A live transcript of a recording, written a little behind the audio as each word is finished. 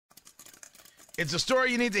It's a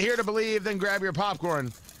story you need to hear to believe, then grab your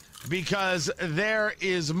popcorn, because there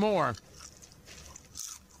is more.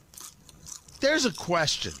 There's a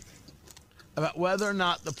question about whether or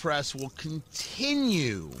not the press will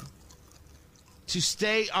continue to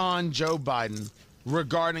stay on Joe Biden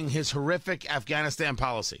regarding his horrific Afghanistan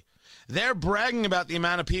policy. They're bragging about the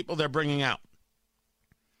amount of people they're bringing out.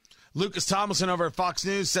 Lucas Tomlinson over at Fox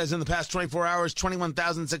News says in the past 24 hours,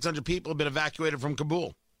 21,600 people have been evacuated from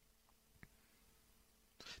Kabul.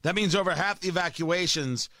 That means over half the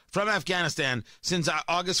evacuations from Afghanistan since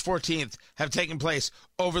August 14th have taken place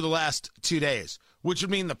over the last 2 days, which would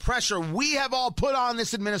mean the pressure we have all put on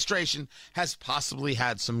this administration has possibly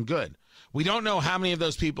had some good. We don't know how many of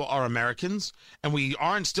those people are Americans, and we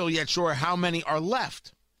aren't still yet sure how many are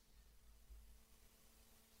left.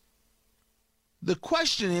 The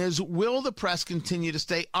question is, will the press continue to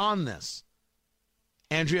stay on this?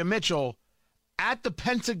 Andrea Mitchell at the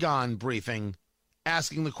Pentagon briefing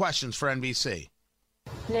asking the questions for NBC.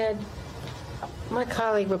 Ned, my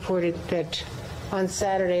colleague reported that on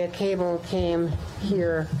Saturday a cable came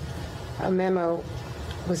here, a memo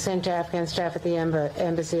was sent to Afghan staff at the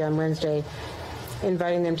embassy on Wednesday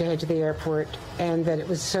inviting them to head to the airport, and that it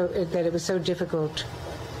was so difficult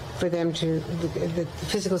for them to, the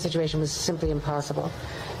physical situation was simply impossible,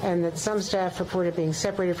 and that some staff reported being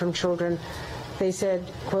separated from children. They said,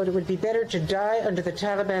 quote, "It would be better to die under the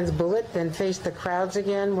Taliban's bullet than face the crowds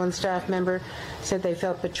again." One staff member said they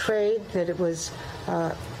felt betrayed, that it was,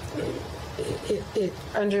 it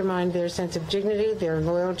undermined their sense of dignity, their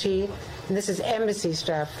loyalty. And this is embassy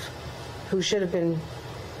staff who should have been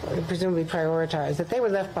presumably prioritized, that they were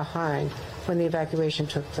left behind when the evacuation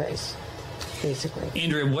took place, basically.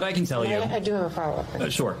 Andrea, what I can tell you... I do have a follow-up.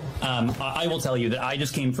 Sure. I will tell you that I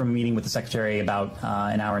just came from a meeting with the Secretary about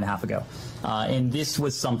an hour and a half ago. And this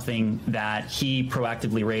was something that he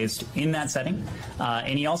proactively raised in that setting.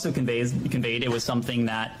 And he also conveyed it was something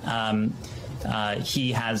that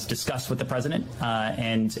he has discussed with the president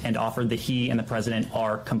and offered that he and the president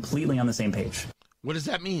are completely on the same page. What does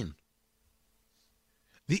that mean?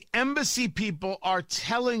 The embassy people are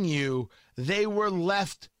telling you they were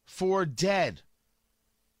left for dead.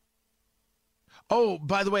 Oh,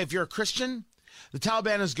 by the way, if you're a Christian, the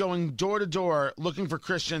Taliban is going door to door looking for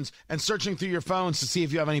Christians and searching through your phones to see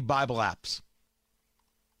if you have any Bible apps.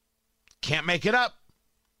 Can't make it up.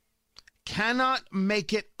 Cannot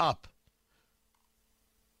make it up.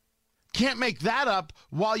 Can't make that up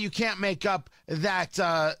while you can't make up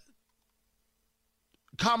that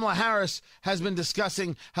Kamala Harris has been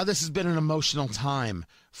discussing how this has been an emotional time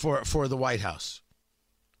for the White House.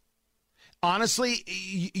 Honestly,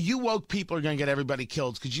 you woke people are going to get everybody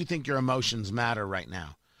killed because you think your emotions matter right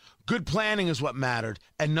now. Good planning is what mattered,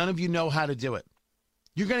 and none of you know how to do it.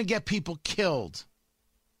 You're going to get people killed.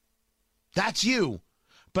 That's you.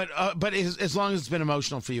 But as long as it's been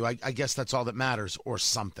emotional for you, I guess that's all that matters, or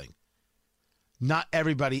something. Not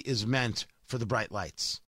everybody is meant for the bright lights.